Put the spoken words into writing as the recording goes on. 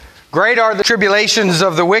Great are the tribulations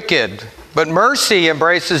of the wicked, but mercy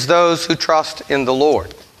embraces those who trust in the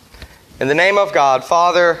Lord. In the name of God,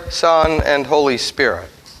 Father, Son, and Holy Spirit.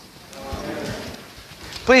 Amen.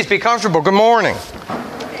 Please be comfortable. Good morning.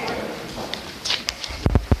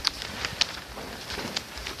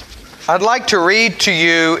 I'd like to read to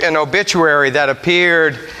you an obituary that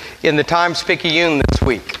appeared in the Times-Picayune this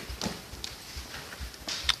week.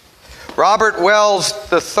 Robert Wells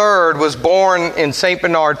III was born in St.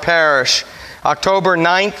 Bernard Parish, October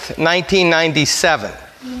 9th, 1997,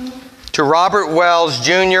 to Robert Wells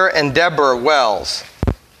Jr. and Deborah Wells.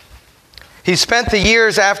 He spent the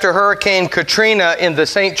years after Hurricane Katrina in the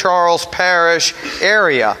St. Charles Parish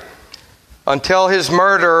area until his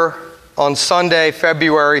murder on Sunday,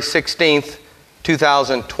 February 16th,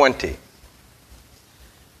 2020.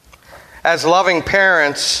 As loving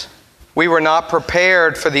parents, we were not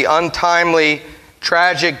prepared for the untimely,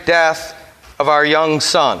 tragic death of our young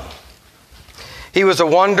son. He was a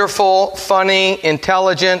wonderful, funny,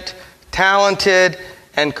 intelligent, talented,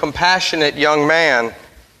 and compassionate young man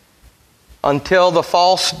until the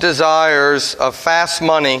false desires of fast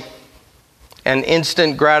money and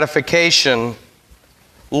instant gratification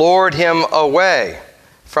lured him away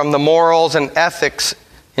from the morals and ethics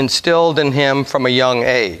instilled in him from a young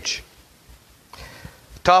age.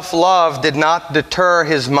 Tough love did not deter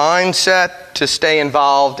his mindset to stay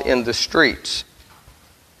involved in the streets.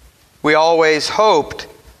 We always hoped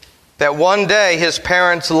that one day his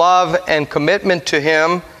parents' love and commitment to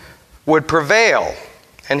him would prevail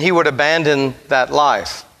and he would abandon that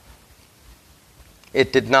life.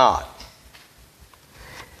 It did not.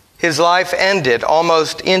 His life ended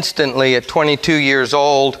almost instantly at 22 years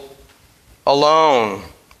old, alone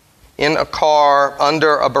in a car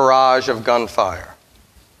under a barrage of gunfire.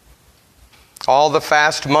 All the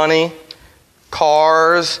fast money,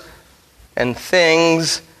 cars, and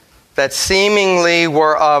things that seemingly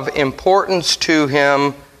were of importance to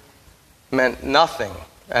him meant nothing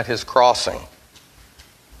at his crossing.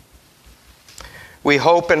 We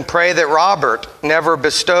hope and pray that Robert never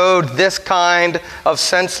bestowed this kind of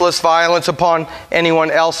senseless violence upon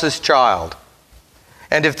anyone else's child.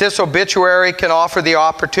 And if this obituary can offer the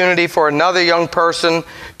opportunity for another young person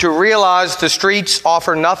to realize the streets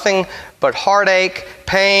offer nothing but heartache,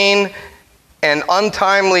 pain, and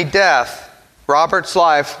untimely death, Robert's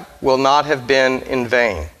life will not have been in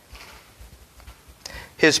vain.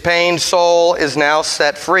 His pained soul is now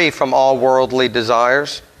set free from all worldly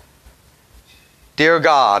desires. Dear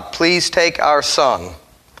God, please take our son,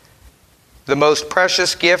 the most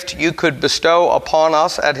precious gift you could bestow upon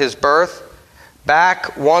us at his birth,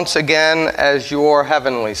 back once again as your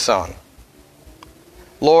heavenly Son.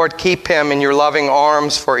 Lord, keep him in your loving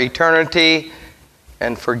arms for eternity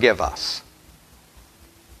and forgive us.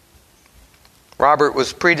 Robert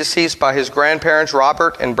was predeceased by his grandparents,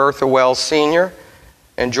 Robert and Bertha Wells Sr.,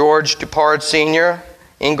 and George Dupard Sr.,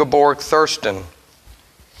 Ingeborg Thurston.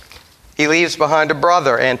 He leaves behind a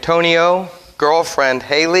brother, Antonio, girlfriend,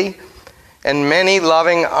 Haley, and many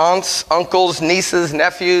loving aunts, uncles, nieces,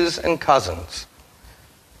 nephews, and cousins.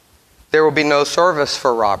 There will be no service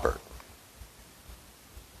for Robert.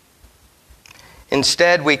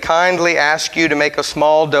 Instead, we kindly ask you to make a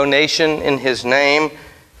small donation in his name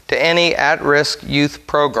to any at-risk youth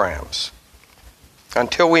programs.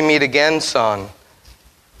 Until we meet again, son,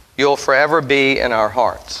 you'll forever be in our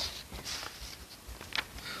hearts.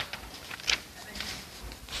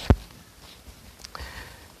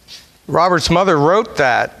 Robert's mother wrote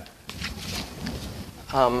that.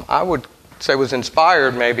 I would say was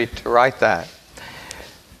inspired maybe to write that.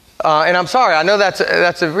 And I'm sorry, I know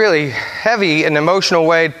that's a really heavy and emotional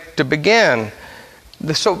way to begin.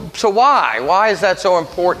 So why? Why is that so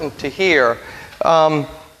important to hear? And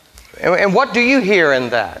what do you hear in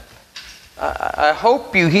that? I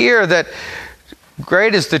hope you hear that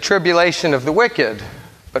great is the tribulation of the wicked,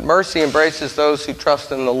 but mercy embraces those who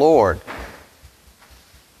trust in the Lord.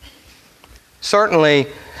 Certainly,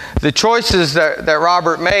 the choices that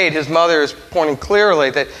Robert made, his mother is pointing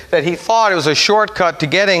clearly that he thought it was a shortcut to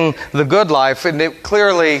getting the good life, and it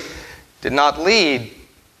clearly did not lead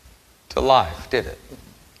to life, did it?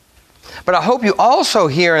 But I hope you also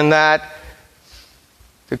hear in that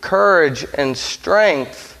the courage and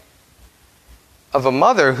strength of a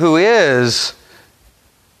mother who is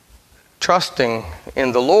trusting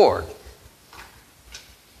in the Lord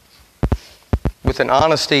with an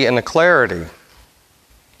honesty and a clarity.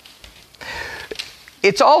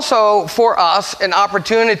 It's also for us an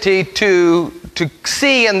opportunity to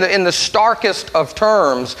see in the starkest of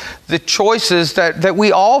terms the choices that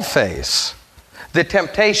we all face, the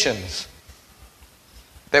temptations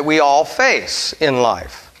that we all face in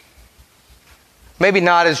life. Maybe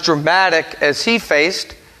not as dramatic as he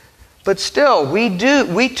faced, but still,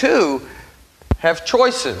 we too have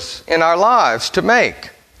choices in our lives to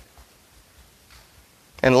make.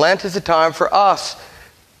 And Lent is a time for us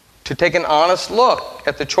to take an honest look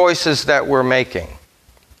at the choices that we're making.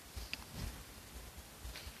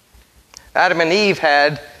 Adam and Eve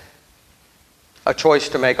had a choice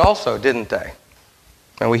to make also, didn't they?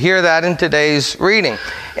 And we hear that in today's reading.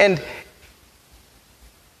 And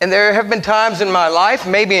there have been times in my life,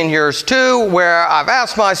 maybe in yours too, where I've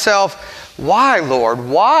asked myself, why, Lord,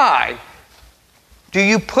 why do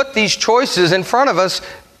you put these choices in front of us?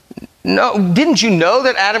 No, didn't you know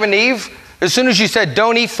that Adam and Eve, as soon as you said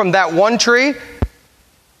don't eat from that one tree,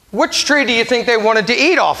 which tree do you think they wanted to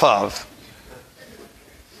eat off of?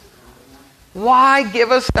 Why give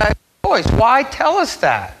us that choice? Why tell us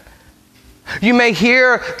that? You may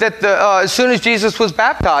hear that as soon as Jesus was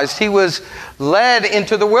baptized, he was led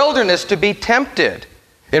into the wilderness to be tempted.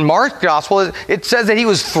 In Mark's gospel, it says that he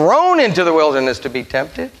was thrown into the wilderness to be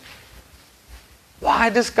tempted. Why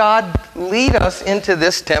does God lead us into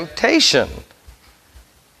this temptation?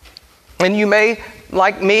 And you may,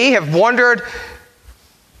 like me, have wondered,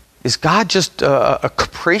 is God just a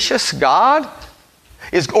capricious God?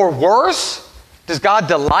 Or worse, does God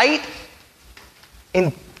delight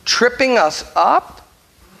in tripping us up?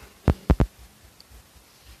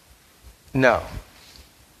 No.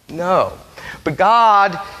 But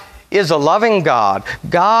God is a loving God.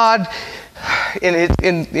 God,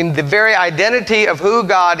 in the very identity of who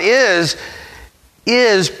God is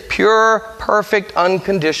pure, perfect,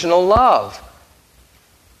 unconditional love.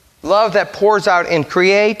 Love that pours out and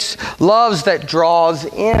creates, loves that draws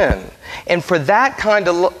in. And for that kind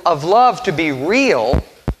of love to be real,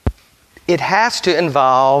 it has to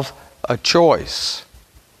involve a choice.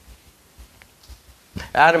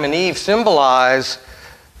 Adam and Eve symbolize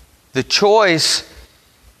the choice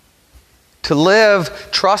to live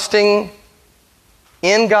trusting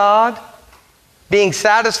in God, being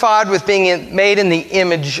satisfied with being made in the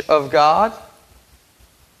image of God,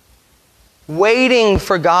 waiting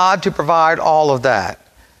for God to provide all of that,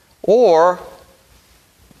 or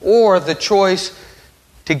the choice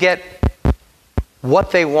to get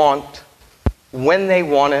what they want, when they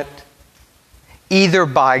want it, either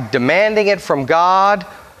by demanding it from God,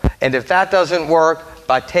 and if that doesn't work,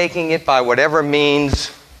 by taking it by whatever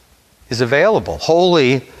means is available,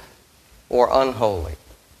 holy or unholy.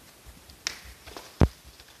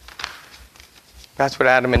 That's what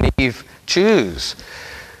Adam and Eve choose.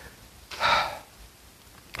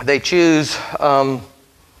 They choose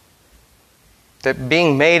that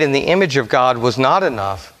being made in the image of God was not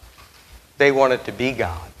enough. They wanted to be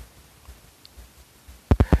God.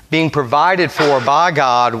 Being provided for by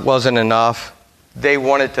God wasn't enough. They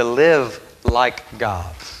wanted to live like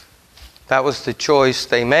God. That was the choice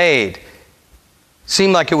they made.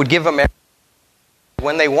 Seemed like it would give them everything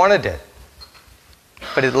when they wanted it.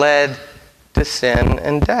 But it led to sin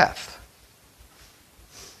and death.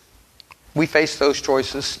 We face those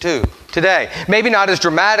choices too today. Maybe not as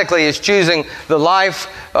dramatically as choosing the life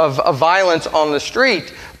of violence on the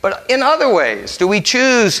street, but in other ways. Do we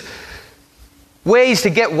choose ways to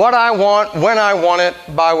get what I want, when I want it,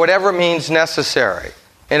 by whatever means necessary?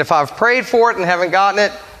 And if I've prayed for it and haven't gotten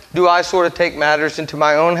it, do I sort of take matters into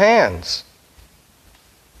my own hands?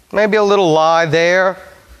 Maybe a little lie there,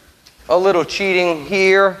 a little cheating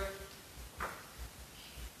here,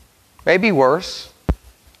 maybe worse.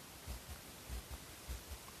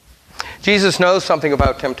 Jesus knows something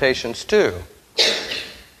about temptations too.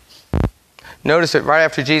 Notice that right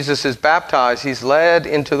after Jesus is baptized, he's led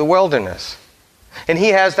into the wilderness. And he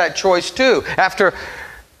has that choice too. After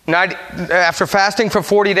fasting for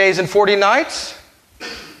 40 days and 40 nights,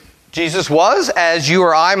 Jesus was, as you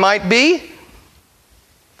or I might be,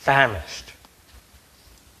 famished.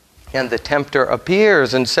 And the tempter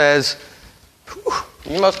appears and says,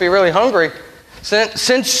 you must be really hungry.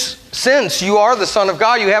 Since you are the Son of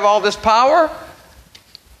God, you have all this power.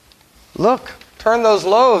 Look, turn those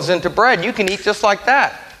loaves into bread. You can eat just like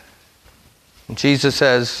that. And Jesus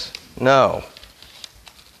says, no.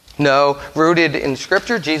 No, rooted in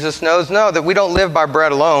Scripture, Jesus knows, that we don't live by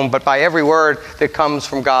bread alone, but by every word that comes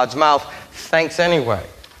from God's mouth. Thanks anyway.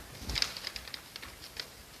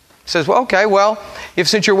 He says,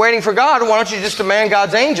 since you're waiting for God, why don't you just demand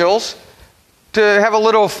God's angels to have a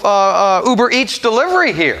little Uber Eats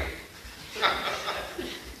delivery here?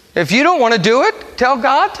 If you don't want to do it, tell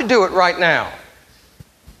God to do it right now.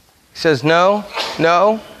 He says, no.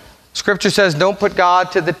 Scripture says don't put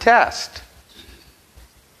God to the test.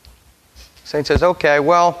 Saint says,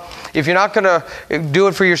 if you're not going to do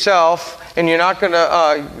it for yourself, and you're not going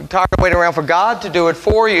to wait around for God to do it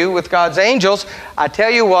for you with God's angels, I tell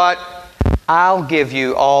you what, I'll give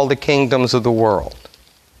you all the kingdoms of the world.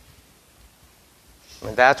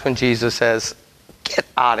 And that's when Jesus says, get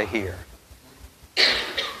out of here.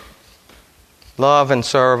 Love and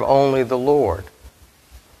serve only the Lord.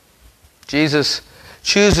 Jesus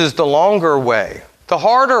chooses the longer way, the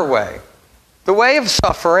harder way, the way of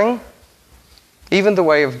suffering, even the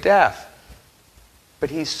way of death. But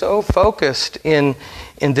he's so focused in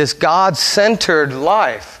this God-centered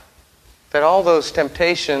life that all those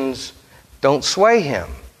temptations don't sway him.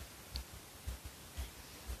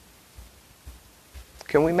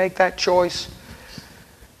 Can we make that choice?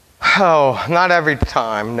 Oh, not every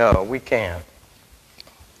time. No, we can't.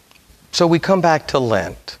 So we come back to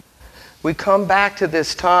Lent. We come back to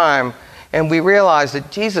this time and we realize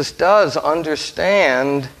that Jesus does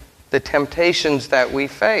understand the temptations that we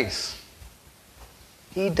face.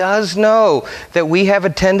 He does know that we have a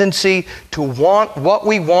tendency to want what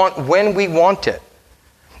we want when we want it.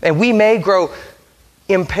 And we may grow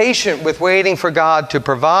impatient with waiting for God to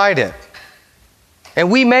provide it.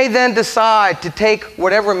 And we may then decide to take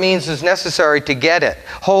whatever means is necessary to get it,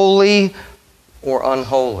 holy or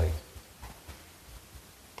unholy.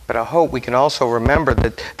 But I hope we can also remember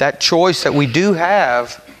that that choice that we do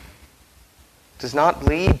have does not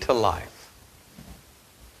lead to life.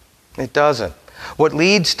 It doesn't. What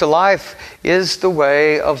leads to life is the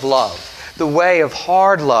way of love, the way of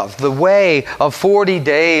hard love, the way of 40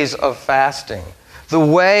 days of fasting, the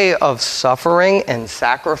way of suffering and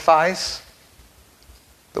sacrifice,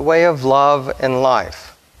 the way of love and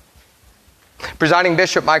life. Presiding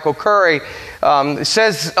Bishop Michael Curry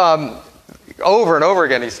says over and over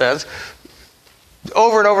again, he says,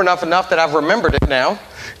 over and over enough that I've remembered it now,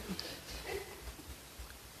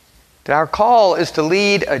 that our call is to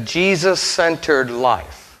lead a Jesus-centered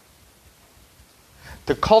life,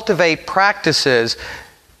 to cultivate practices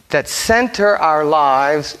that center our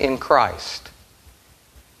lives in Christ,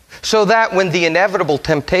 so that when the inevitable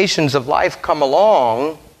temptations of life come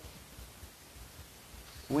along,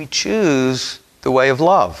 we choose the way of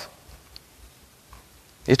love.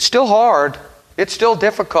 It's still hard, it's still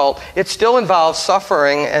difficult, it still involves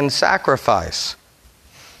suffering and sacrifice.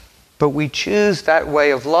 But we choose that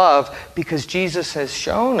way of love because Jesus has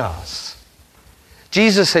shown us.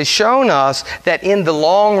 Jesus has shown us that in the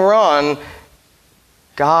long run,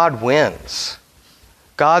 God wins.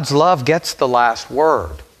 God's love gets the last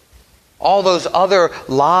word. All those other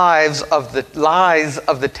lies of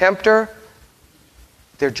the tempter,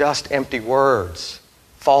 they're just empty words,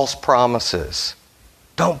 false promises.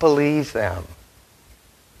 Don't believe them.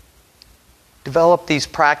 Develop these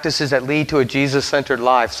practices that lead to a Jesus-centered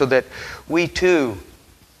life so that we too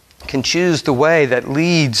can choose the way that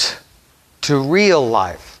leads to real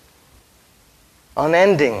life,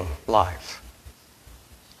 unending life.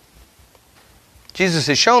 Jesus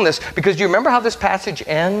has shown this because do you remember how this passage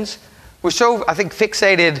ends? We're so, I think,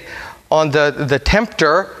 fixated on the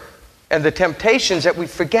tempter and the temptations that we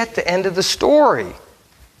forget the end of the story.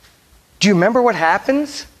 Do you remember what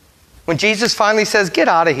happens? When Jesus finally says, get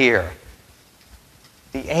out of here.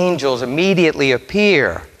 The angels immediately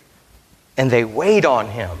appear and they wait on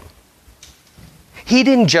him. He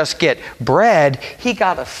didn't just get bread, he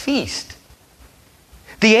got a feast.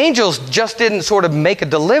 The angels just didn't sort of make a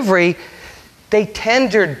delivery, they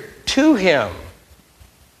tendered to him.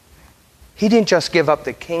 He didn't just give up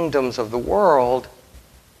the kingdoms of the world,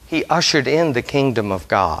 he ushered in the kingdom of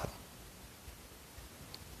God.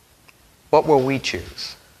 What will we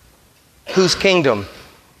choose? Whose kingdom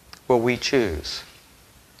will we choose?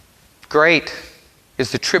 Great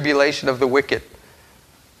is the tribulation of the wicked,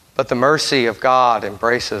 but the mercy of God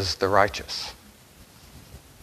embraces the righteous.